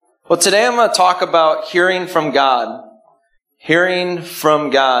Well, today I'm going to talk about hearing from God. Hearing from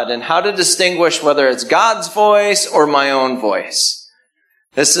God and how to distinguish whether it's God's voice or my own voice.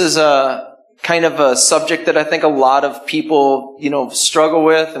 This is a kind of a subject that I think a lot of people, struggle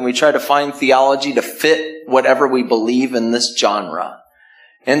with, and we try to find theology to fit whatever we believe in this genre.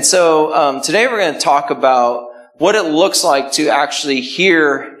 And so today we're going to talk about what it looks like to actually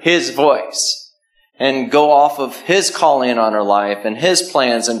hear His voice and go off of His calling on our life and His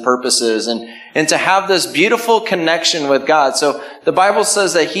plans and purposes and to have this beautiful connection with God. So the Bible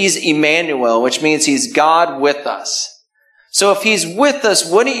says that He's Immanuel, which means He's God with us. So if He's with us,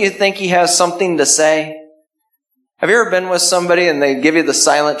 wouldn't you think He has something to say? Have you ever been with somebody and they give you the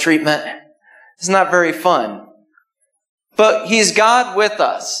silent treatment? It's not very fun. But He's God with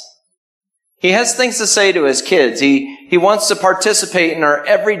us. He has things to say to His kids. He wants to participate in our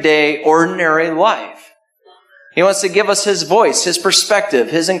everyday, ordinary life. He wants to give us His voice, His perspective,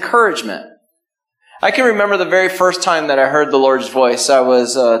 His encouragement. I can remember the very first time that I heard the Lord's voice. I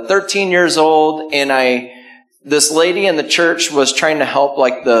was 13 years old, and this lady in the church was trying to help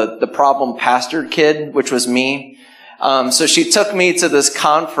the problem pastor kid, which was me. So she took me to this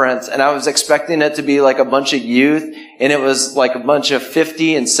conference, and I was expecting it to be like a bunch of youth, and it was like a bunch of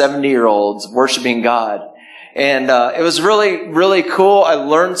 50 and 70-year-olds worshiping God. And it was really, really cool. I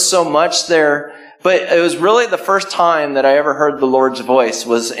learned so much there. But it was really the first time that I ever heard the Lord's voice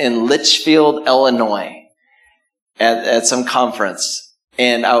was in Litchfield, Illinois, at some conference.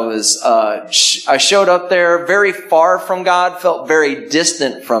 And I showed up there very far from God, felt very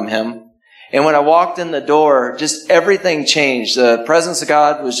distant from Him. And when I walked in the door, just everything changed. The presence of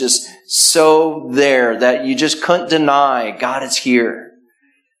God was just so there that you just couldn't deny God is here.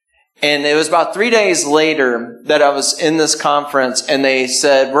 And it was about 3 days later that I was in this conference, and they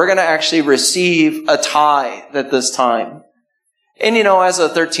said, we're going to actually receive a tithe at this time. And as a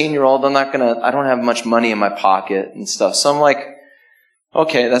 13-year-old, I don't have much money in my pocket and stuff. So I'm like,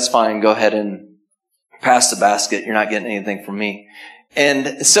 okay, that's fine. Go ahead and pass the basket. You're not getting anything from me.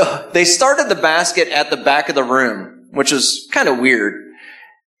 And so they started the basket at the back of the room, which was kind of weird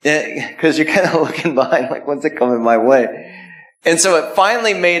because you're kind of looking behind like, when's it coming my way? And so it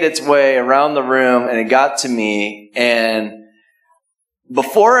finally made its way around the room, and it got to me. And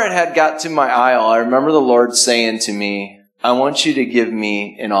before it had got to my aisle, I remember the Lord saying to me, I want you to give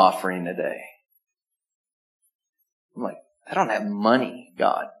me an offering today. I'm like, I don't have money,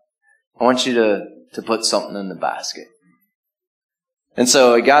 God. I want you to put something in the basket. And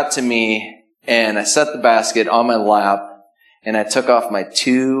so it got to me, and I set the basket on my lap, and I took off my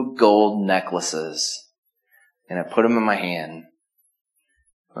 2 gold necklaces, and I put them in my hand.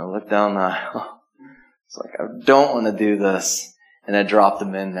 I looked down the aisle. It's like, I don't want to do this. And I dropped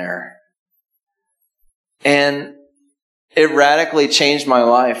them in there. And it radically changed my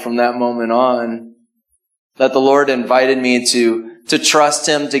life from that moment on, that the Lord invited me to trust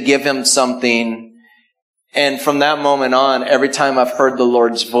Him, to give Him something. And from that moment on, every time I've heard the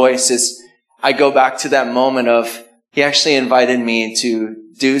Lord's voice, I go back to that moment of He actually invited me to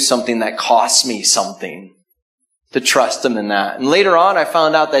do something that cost me something, to trust Him in that. And later on, I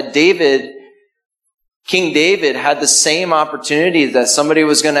found out that King David had the same opportunity, that somebody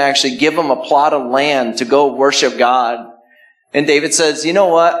was going to actually give him a plot of land to go worship God. And David says, you know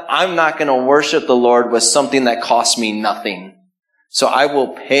what? I'm not going to worship the Lord with something that costs me nothing. So I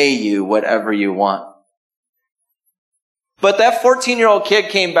will pay you whatever you want. But that 14-year-old kid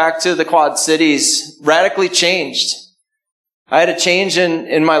came back to the Quad Cities, radically changed. I had a change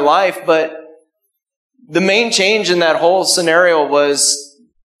in my life, but the main change in that whole scenario was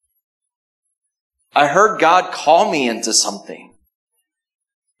I heard God call me into something.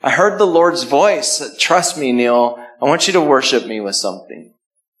 I heard the Lord's voice. Trust me, Neil. I want you to worship me with something.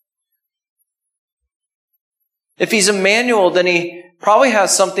 If He's Immanuel, then He probably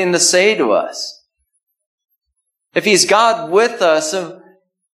has something to say to us. If He's God with us,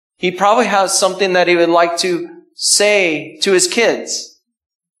 He probably has something that He would like to say to His kids,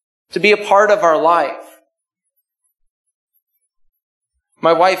 to be a part of our life.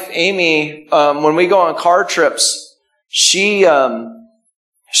 My wife, Amy, when we go on car trips, she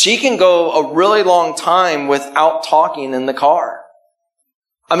can go a really long time without talking in the car.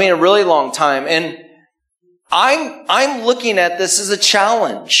 I mean, a really long time. And I'm looking at this as a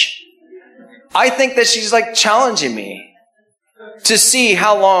challenge. I think that she's challenging me to see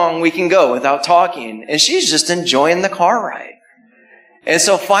how long we can go without talking. And she's just enjoying the car ride. And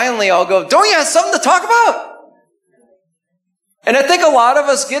so finally I'll go, don't you have something to talk about? And I think a lot of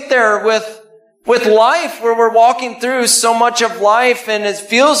us get there with life, where we're walking through so much of life, and it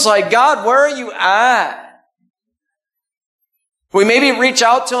feels like, God, where are you at? We maybe reach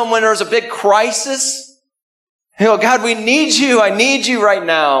out to Him when there's a big crisis. God, we need you. I need you right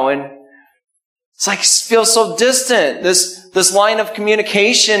now. And it's like, feels so distant. This line of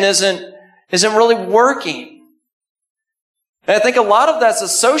communication isn't really working. And I think a lot of that's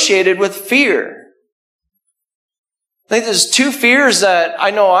associated with fear. I think there's two fears that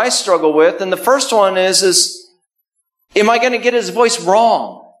I know I struggle with. And the first one is am I going to get His voice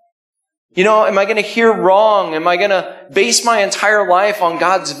wrong? Am I going to hear wrong? Am I going to base my entire life on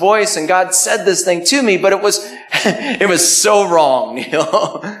God's voice? And God said this thing to me, but it was so wrong,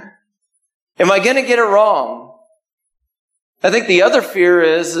 Am I going to get it wrong? I think the other fear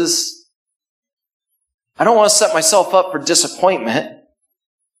is I don't want to set myself up for disappointment.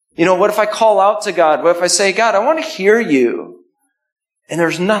 What if I call out to God? What if I say, God, I want to hear you? And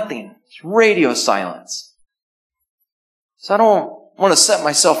there's nothing. It's radio silence. So I don't want to set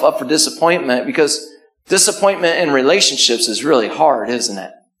myself up for disappointment, because disappointment in relationships is really hard, isn't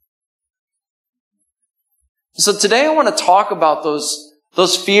it? So today I want to talk about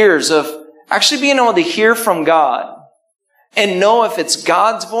those fears of actually being able to hear from God and know if it's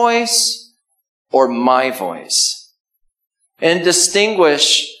God's voice or my voice, and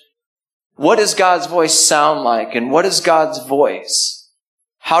distinguish what does God's voice sound like and what is God's voice.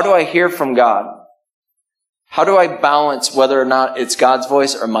 How do I hear from God? How do I balance whether or not it's God's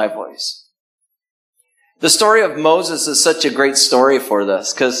voice or my voice? The story of Moses is such a great story for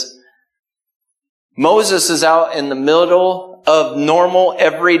this, because Moses is out in the middle of normal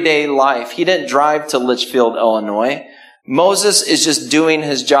everyday life. He didn't drive to Litchfield, Illinois. Moses is just doing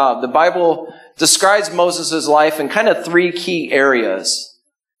his job. The Bible describes Moses' life in kind of three key areas.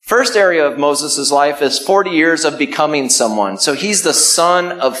 First area of Moses' life is 40 years of becoming someone. So he's the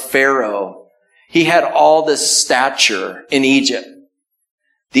son of Pharaoh. He had all this stature in Egypt.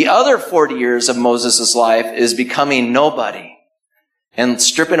 The other 40 years of Moses' life is becoming nobody and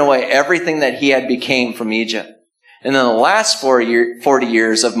stripping away everything that he had became from Egypt. And then the last 40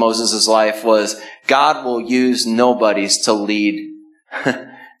 years of Moses' life was God will use nobodies to lead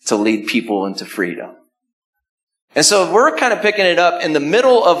people into freedom. And so we're kind of picking it up in the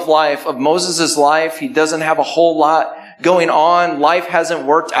middle of life, of Moses' life. He doesn't have a whole lot going on. Life hasn't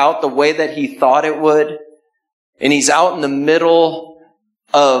worked out the way that he thought it would. And he's out in the middle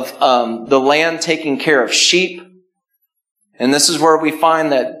of the land taking care of sheep. And this is where we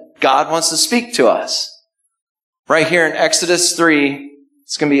find that God wants to speak to us. Right here in Exodus 3,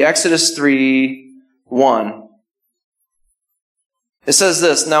 it's going to be Exodus 3:1. It says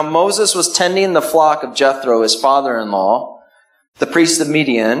this, Now Moses was tending the flock of Jethro, his father-in-law, the priest of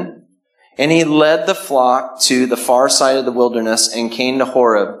Midian, and he led the flock to the far side of the wilderness and came to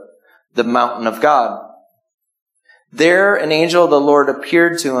Horeb, the mountain of God. There an angel of the Lord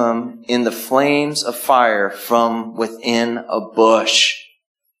appeared to him in the flames of fire from within a bush.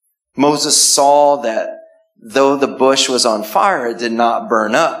 Moses saw that though the bush was on fire, it did not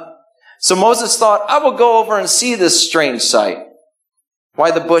burn up. So Moses thought, I will go over and see this strange sight,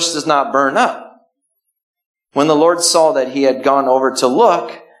 why the bush does not burn up. When the Lord saw that he had gone over to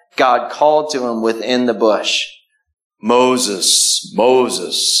look, God called to him within the bush, Moses,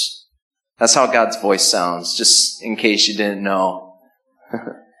 Moses. That's how God's voice sounds, just in case you didn't know.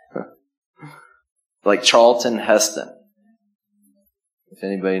 Like Charlton Heston, if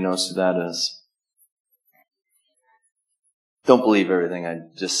anybody knows who that is. Don't believe everything I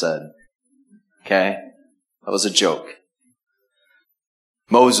just said. Okay? That was a joke.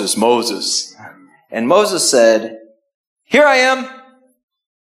 Moses, Moses. And Moses said, Here I am.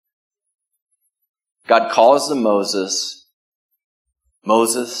 God calls to Moses.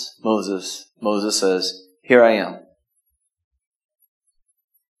 Moses, Moses. Moses says, Here I am.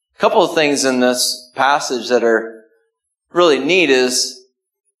 A couple of things in this passage that are really neat is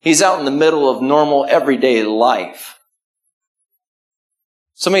he's out in the middle of normal everyday life.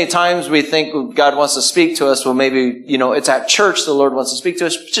 So many times we think God wants to speak to us. Well, maybe, it's at church the Lord wants to speak to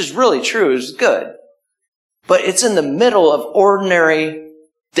us, which is really true. It's good. But it's in the middle of ordinary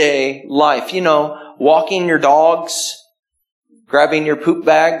day life. Walking your dogs, grabbing your poop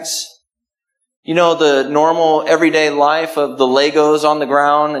bags. The normal everyday life of the Legos on the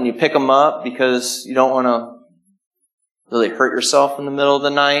ground, and you pick them up because you don't want to really hurt yourself in the middle of the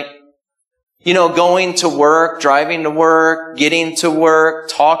night. Going to work, driving to work, getting to work,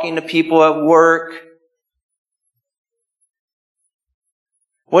 talking to people at work.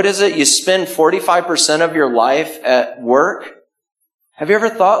 What is it? You spend 45% of your life at work? Have you ever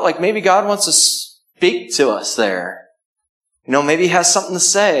thought, maybe God wants to speak to us there? Maybe He has something to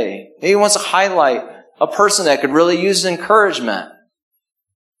say. Maybe He wants to highlight a person that could really use encouragement.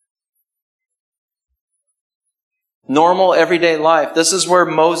 normal, everyday life. This is where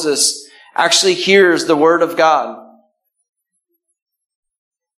Moses actually hears the word of God.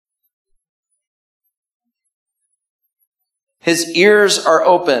 His ears are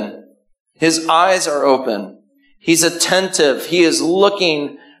open. His eyes are open. He's attentive. He is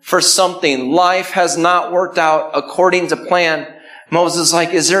looking for something. Life has not worked out according to plan. Moses is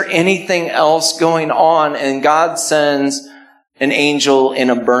like, is there anything else going on? And God sends an angel in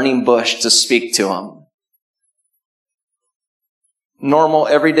a burning bush to speak to him. Normal,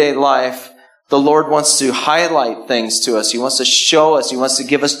 everyday life. The Lord wants to highlight things to us. He wants to show us. He wants to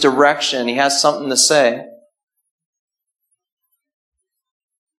give us direction. He has something to say.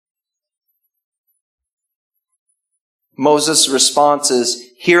 Moses' response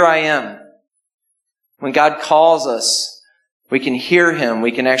is, here I am. When God calls us, we can hear him.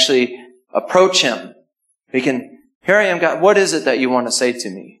 We can actually approach him. Here I am, God. What is it that you want to say to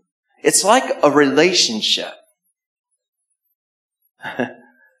me? It's like a relationship.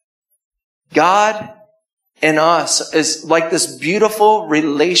 God and us is like this beautiful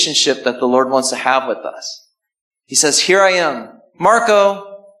relationship that the Lord wants to have with us. He says, here I am. Marco,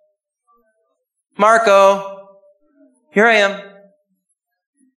 here I am.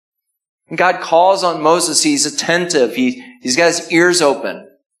 And God calls on Moses. He's attentive. He's got his ears open.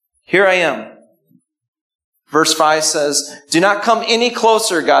 Here I am. Verse 5 says, do not come any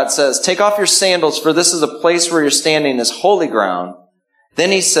closer, God says. Take off your sandals, for this is a place where you're standing is holy ground.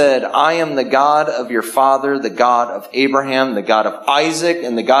 Then he said, I am the God of your father, the God of Abraham, the God of Isaac,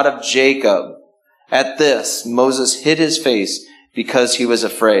 and the God of Jacob. At this, Moses hid his face because he was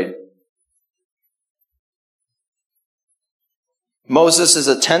afraid. Moses is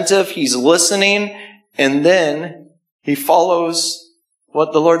attentive, he's listening, and then he follows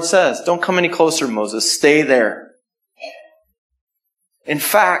what the Lord says. Don't come any closer, Moses. Stay there. In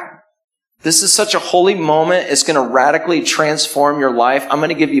fact, this is such a holy moment. It's going to radically transform your life. I'm going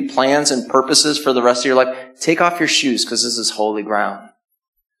to give you plans and purposes for the rest of your life. Take off your shoes because this is holy ground.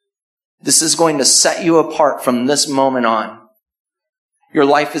 This is going to set you apart from this moment on. Your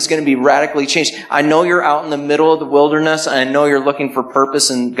life is going to be radically changed. I know you're out in the middle of the wilderness. And I know you're looking for purpose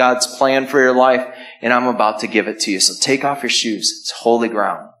and God's plan for your life. And I'm about to give it to you. So take off your shoes. It's holy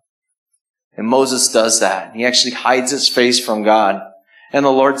ground. And Moses does that. He actually hides his face from God. And the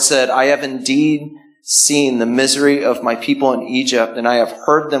Lord said, I have indeed seen the misery of my people in Egypt, and I have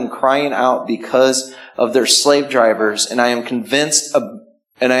heard them crying out because of their slave drivers, and I am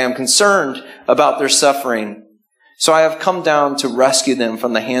concerned about their suffering. So I have come down to rescue them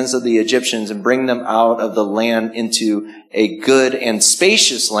from the hands of the Egyptians and bring them out of the land into a good and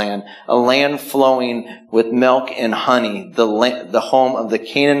spacious land, a land flowing with milk and honey, the home of the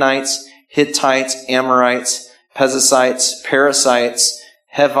Canaanites, Hittites, Amorites, Perizzites, Perizzites,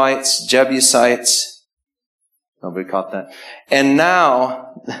 Hivites, Jebusites. Nobody caught that. And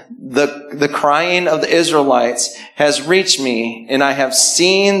now the crying of the Israelites has reached me, and I have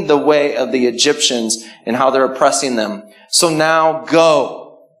seen the way of the Egyptians and how they're oppressing them. So now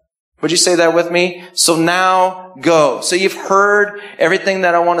go. Would you say that with me? So now go. So you've heard everything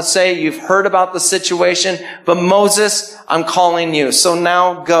that I want to say. You've heard about the situation. But Moses, I'm calling you. So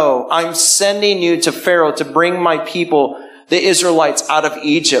now go. I'm sending you to Pharaoh to bring my people, the Israelites, out of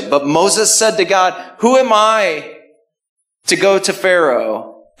Egypt. But Moses said to God, who am I to go to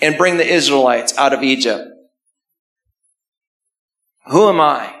Pharaoh and bring the Israelites out of Egypt? Who am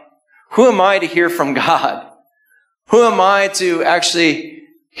I? Who am I to hear from God? Who am I to actually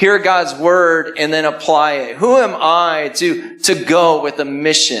hear God's word and then apply it? Who am I to go with a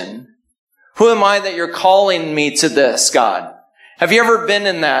mission? Who am I that you're calling me to this, God? Have you ever been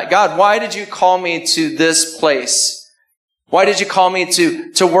in that? God, why did you call me to this place? Why did you call me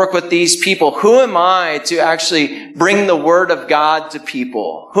to work with these people? Who am I to actually bring the word of God to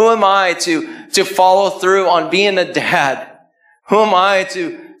people? Who am I to follow through on being a dad? Who am I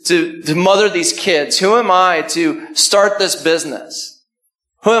to mother these kids? Who am I to start this business?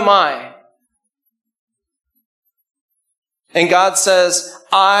 Who am I? And God says,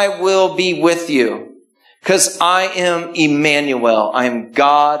 I will be with you because I am Immanuel. I am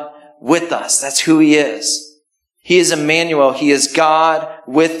God with us. That's who he is. He is Immanuel. He is God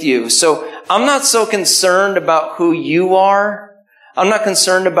with you. So I'm not so concerned about who you are. I'm not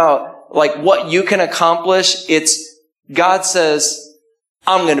concerned about like what you can accomplish. It's God says,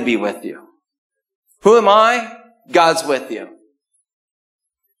 I'm going to be with you. Who am I? God's with you.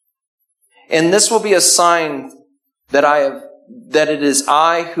 And this will be a sign that it is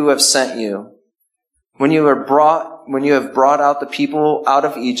I who have sent you. When you have brought out the people out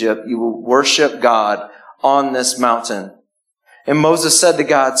of Egypt, you will worship God on this mountain. And Moses said to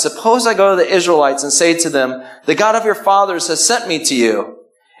God, suppose I go to the Israelites and say to them, the God of your fathers has sent me to you.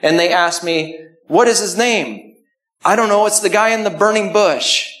 And they ask me, what is his name? I don't know. It's the guy in the burning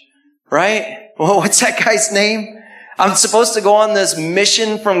bush, right? Well, what's that guy's name? I'm supposed to go on this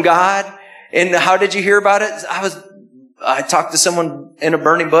mission from God. And how did you hear about it? I talked to someone in a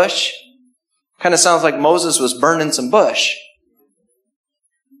burning bush. Kind of sounds like Moses was burning some bush.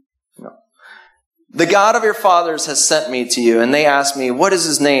 No. The God of your fathers has sent me to you. And they asked me, what is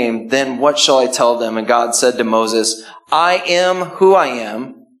his name? Then what shall I tell them? And God said to Moses, I am who I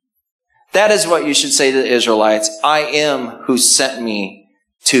am. That is what you should say to the Israelites. I am who sent me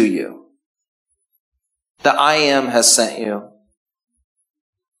to you. The I am has sent you.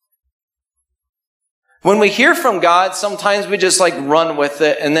 When we hear from God, sometimes we just run with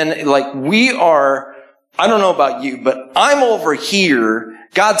it. And then I don't know about you, but I'm over here.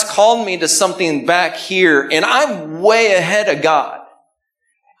 God's called me to something back here, and I'm way ahead of God.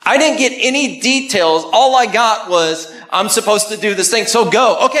 I didn't get any details. All I got was, I'm supposed to do this thing, so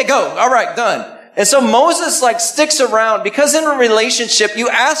go. Okay, go. All right, done. And so Moses sticks around, because in a relationship, you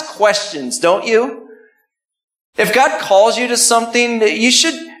ask questions, don't you? If God calls you to something, you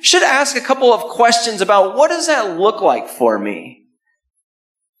should ask a couple of questions about, what does that look like for me?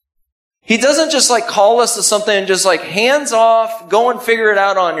 He doesn't just call us to something and just hands off, go and figure it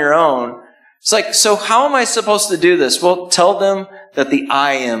out on your own. It's so how am I supposed to do this? Well, tell them that the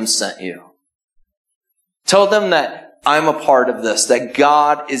I am sent you. Tell them that I'm a part of this, that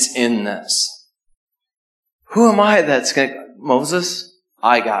God is in this. Who am I that's going to, Moses,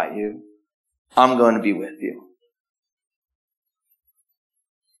 I got you. I'm going to be with you.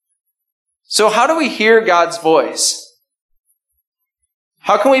 So how do we hear God's voice?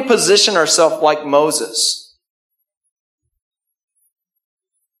 How can we position ourselves like Moses?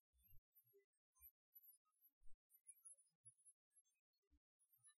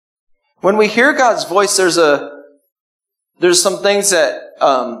 When we hear God's voice, there's some things that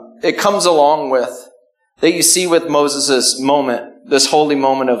it comes along with that you see with Moses' moment, this holy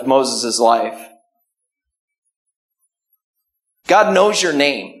moment of Moses' life. God knows your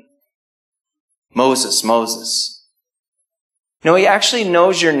name. Moses, Moses. No, he actually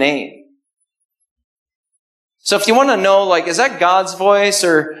knows your name. So if you want to know, is that God's voice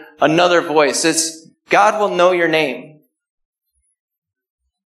or another voice? It's God will know your name.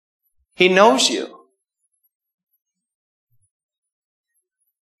 He knows you.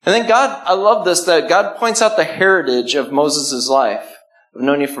 And then I love this, that God points out the heritage of Moses' life. I've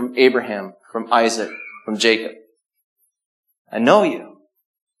known you from Abraham, from Isaac, from Jacob. I know you.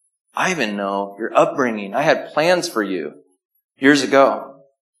 I even know your upbringing. I had plans for you years ago.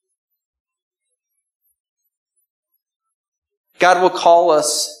 God will call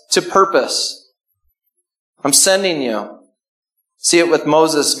us to purpose. I'm sending you. See it with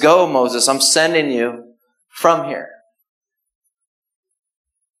Moses. Go, Moses. I'm sending you from here.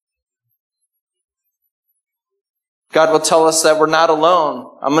 God will tell us that we're not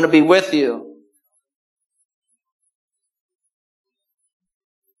alone. I'm going to be with you.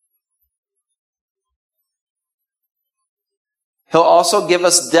 He'll also give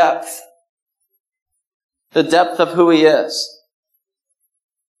us depth. The depth of who he is.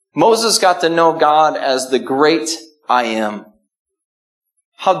 Moses got to know God as the great I am.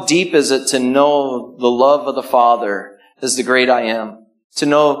 How deep is it to know the love of the Father as the great I am? To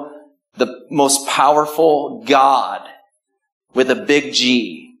know the most powerful God with a big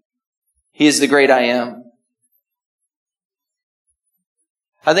G. He is the great I am.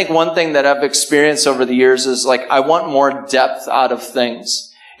 I think one thing that I've experienced over the years is I want more depth out of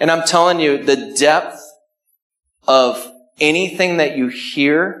things. And I'm telling you, the depth of anything that you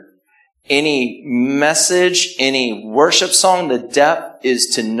hear, any message, any worship song, the depth is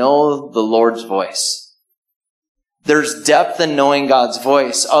to know the Lord's voice. There's depth in knowing God's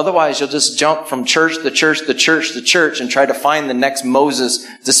voice. Otherwise, you'll just jump from church to church to church to church and try to find the next Moses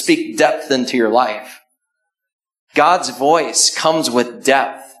to speak depth into your life. God's voice comes with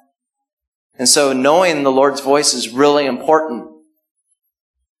depth. And so knowing the Lord's voice is really important.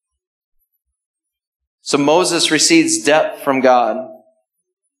 So Moses receives depth from God.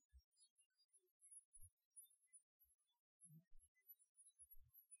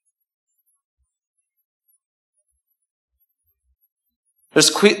 There's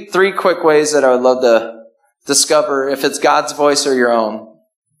three quick ways that I would love to discover if it's God's voice or your own.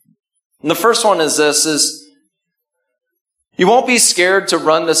 And the first one is this, you won't be scared to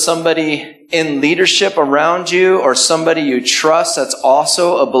run to somebody in leadership around you or somebody you trust that's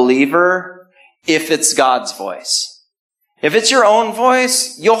also a believer if it's God's voice. If it's your own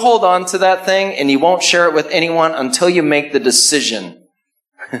voice, you'll hold on to that thing and you won't share it with anyone until you make the decision.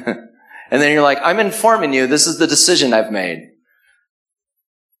 And then you're like, I'm informing you, this is the decision I've made.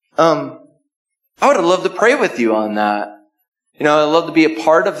 I would have loved to pray with you on that. I'd love to be a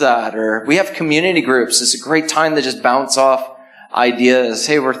part of that. Or we have community groups. It's a great time to just bounce off ideas.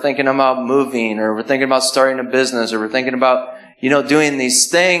 Hey, we're thinking about moving, or we're thinking about starting a business, or we're thinking about, doing these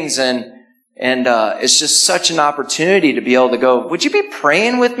things. And it's just such an opportunity to be able to go, would you be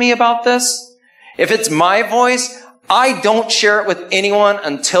praying with me about this? If it's my voice, I don't share it with anyone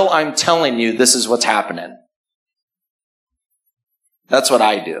until I'm telling you this is what's happening. That's what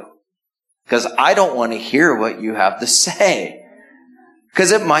I do. Because I don't want to hear what you have to say.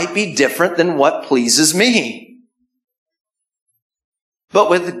 Because it might be different than what pleases me. But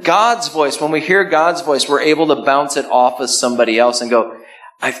with God's voice, when we hear God's voice, we're able to bounce it off of somebody else and go,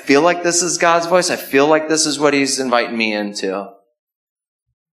 I feel like this is God's voice. I feel like this is what He's inviting me into.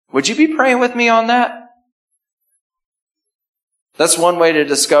 Would you be praying with me on that? That's one way to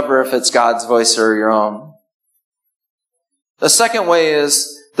discover if it's God's voice or your own. The second way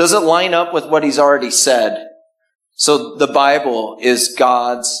is, does it line up with what He's already said? So the Bible is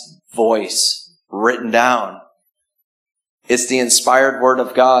God's voice written down. It's the inspired Word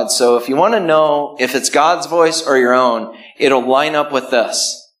of God. So if you want to know if it's God's voice or your own, it'll line up with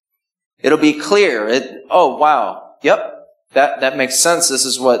this. It'll be clear. Oh, wow. Yep. That makes sense. This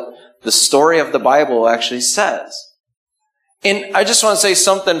is what the story of the Bible actually says. And I just want to say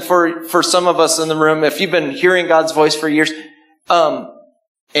something for some of us in the room. If you've been hearing God's voice for years,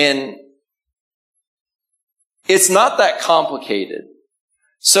 and it's not that complicated.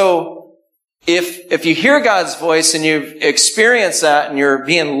 So if you hear God's voice and you've experienced that and you're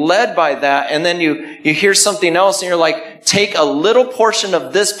being led by that, and then you hear something else and you're like, take a little portion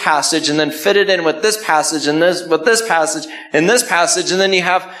of this passage and then fit it in with this passage and this with this passage and this passage, and then you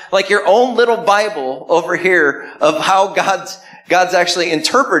have like your own little Bible over here of how God's actually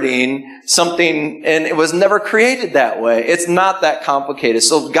interpreting something, and it was never created that way. It's not that complicated.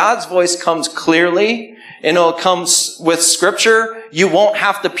 So God's voice comes clearly, and it'll come with Scripture. You won't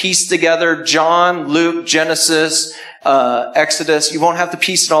have to piece together John, Luke, Genesis, Exodus. You won't have to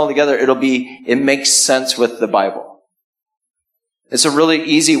piece it all together. It makes sense with the Bible. It's a really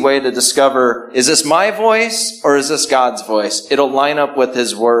easy way to discover, is this my voice or is this God's voice? It'll line up with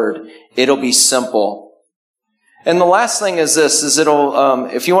His Word. It'll be simple. And the last thing is this, is it'll,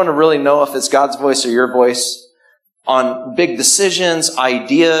 if you want to really know if it's God's voice or your voice on big decisions,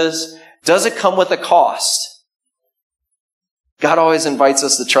 ideas, does it come with a cost? God always invites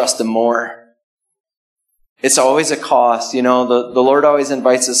us to trust Him more. It's always a cost. The Lord always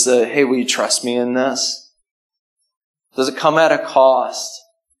invites us to, hey, will you trust me in this? Does it come at a cost?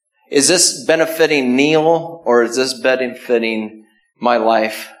 Is this benefiting Neil, or is this benefiting my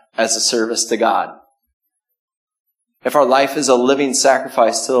life as a service to God? If our life is a living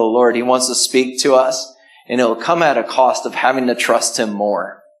sacrifice to the Lord, He wants to speak to us, and it will come at a cost of having to trust Him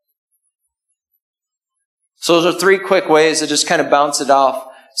more. So those are 3 quick ways to just kind of bounce it off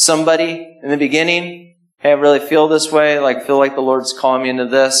somebody in the beginning. Hey, I really feel this way. I feel like the Lord's calling me into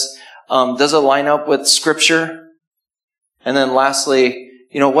this. Does it line up with Scripture? And then lastly,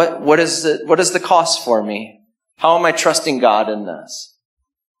 what is the cost for me? How am I trusting God in this?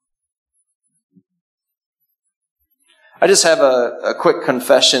 I just have a quick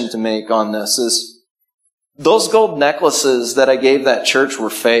confession to make on this. Is those gold necklaces that I gave that church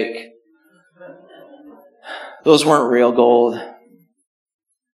were fake. Those weren't real gold.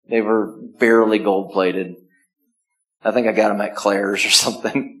 They were barely gold-plated. I think I got them at Claire's or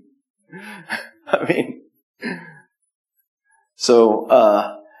something.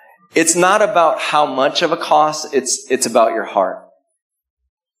 So it's not about how much of a cost, it's about your heart.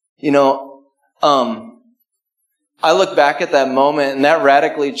 I look back at that moment, and that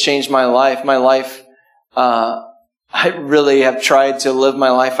radically changed my life. My life, I really have tried to live my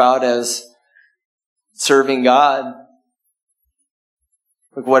life out as serving God.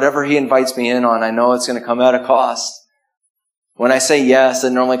 Whatever He invites me in on, I know it's going to come at a cost. When I say yes,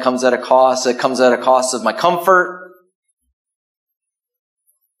 it normally comes at a cost. It comes at a cost of my comfort.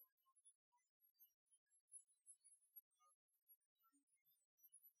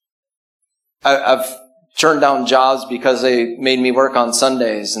 I've turned down jobs because they made me work on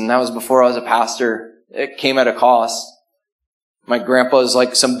Sundays, and that was before I was a pastor. It came at a cost. My grandpa was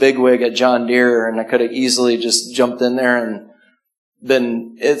like some bigwig at John Deere, and I could have easily just jumped in there and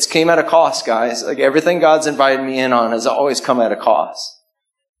it came at a cost, guys. Everything God's invited me in on has always come at a cost.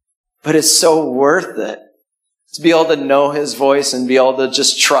 But it's so worth it to be able to know His voice and be able to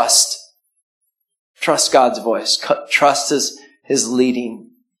just trust Trust God's voice. Trust His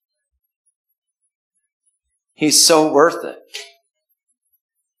leading. He's so worth it.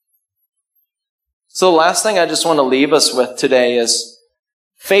 So the last thing I just want to leave us with today is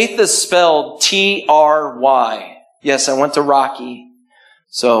faith is spelled T-R-Y. Yes, I went to Rocky.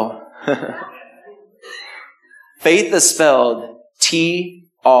 So faith is spelled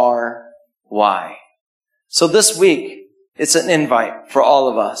T-R-Y. So this week, it's an invite for all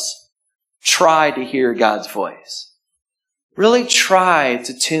of us. Try to hear God's voice. Really try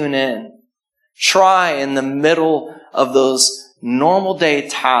to tune in. Try in the middle of those normal day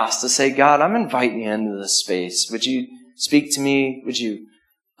tasks to say, God, I'm inviting you into this space. Would you speak to me? Would you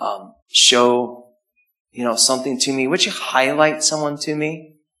show, something to me? Would you highlight someone to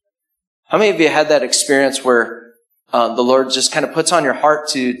me? How many of you had that experience where the Lord just kind of puts on your heart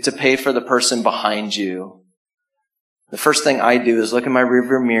to pay for the person behind you? The first thing I do is look in my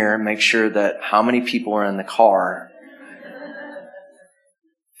rearview mirror and make sure that how many people are in the car.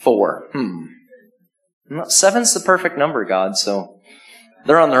 4. 7's the perfect number, God, so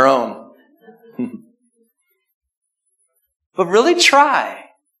they're on their own. But really try.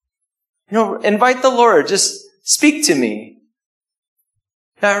 Invite the Lord. Just speak to me.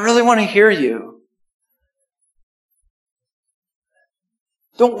 I really want to hear you.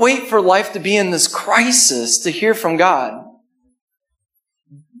 Don't wait for life to be in this crisis to hear from God.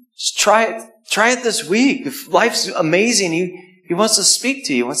 Just try it. Try it this week. If life's amazing, He wants to speak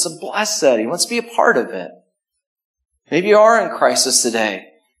to you. He wants to bless that. He wants to be a part of it. Maybe you are in crisis today.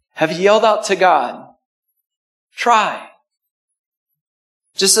 Have you yelled out to God? Try.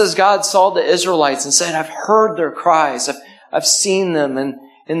 Just as God saw the Israelites and said, I've heard their cries. I've seen them. And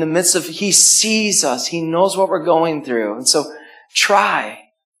in the midst of, He sees us. He knows what we're going through. And so try.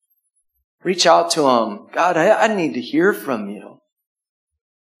 Reach out to Him. God, I need to hear from you.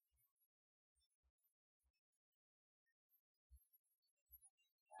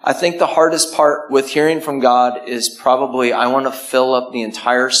 I think the hardest part with hearing from God is probably I want to fill up the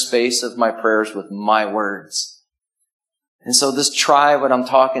entire space of my prayers with my words. And so this try, what I'm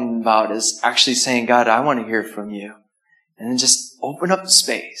talking about, is actually saying, God, I want to hear from you. And then just open up the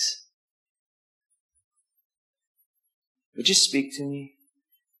space. Would you speak to me?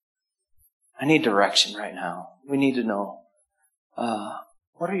 I need direction right now. We need to know,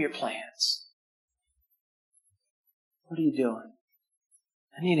 what are your plans? What are you doing?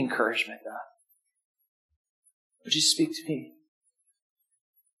 I need encouragement, God. Would you speak to me?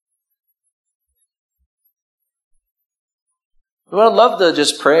 What I'd love to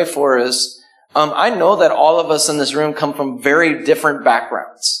just pray for is, I know that all of us in this room come from very different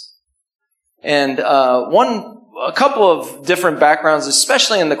backgrounds. And a couple of different backgrounds,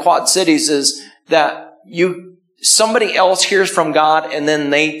 especially in the Quad Cities, is that somebody else hears from God and then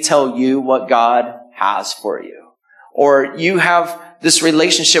they tell you what God has for you. Or you have this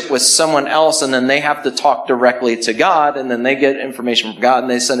relationship with someone else and then they have to talk directly to God and then they get information from God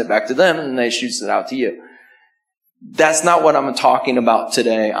and they send it back to them and they shoot it out to you. That's not what I'm talking about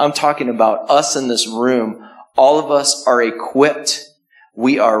today. I'm talking about us in this room. All of us are equipped.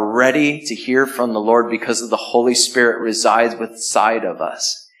 We are ready to hear from the Lord because of the Holy Spirit resides inside of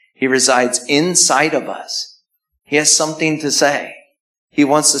us. He resides inside of us. He has something to say. He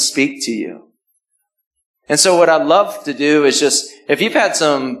wants to speak to you. And so what I'd love to do is just, if you've had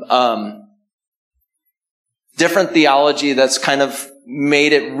some different theology that's kind of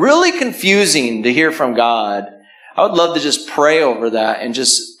made it really confusing to hear from God, I would love to just pray over that and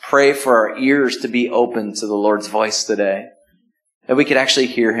just pray for our ears to be open to the Lord's voice today, that we could actually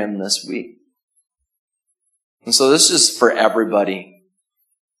hear Him this week. And so this is for everybody.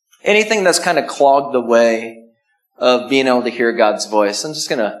 Anything that's kind of clogged the way of being able to hear God's voice, I'm just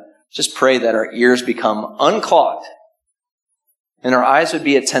going to pray that our ears become unclogged and our eyes would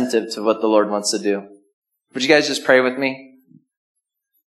be attentive to what the Lord wants to do. Would you guys just pray with me?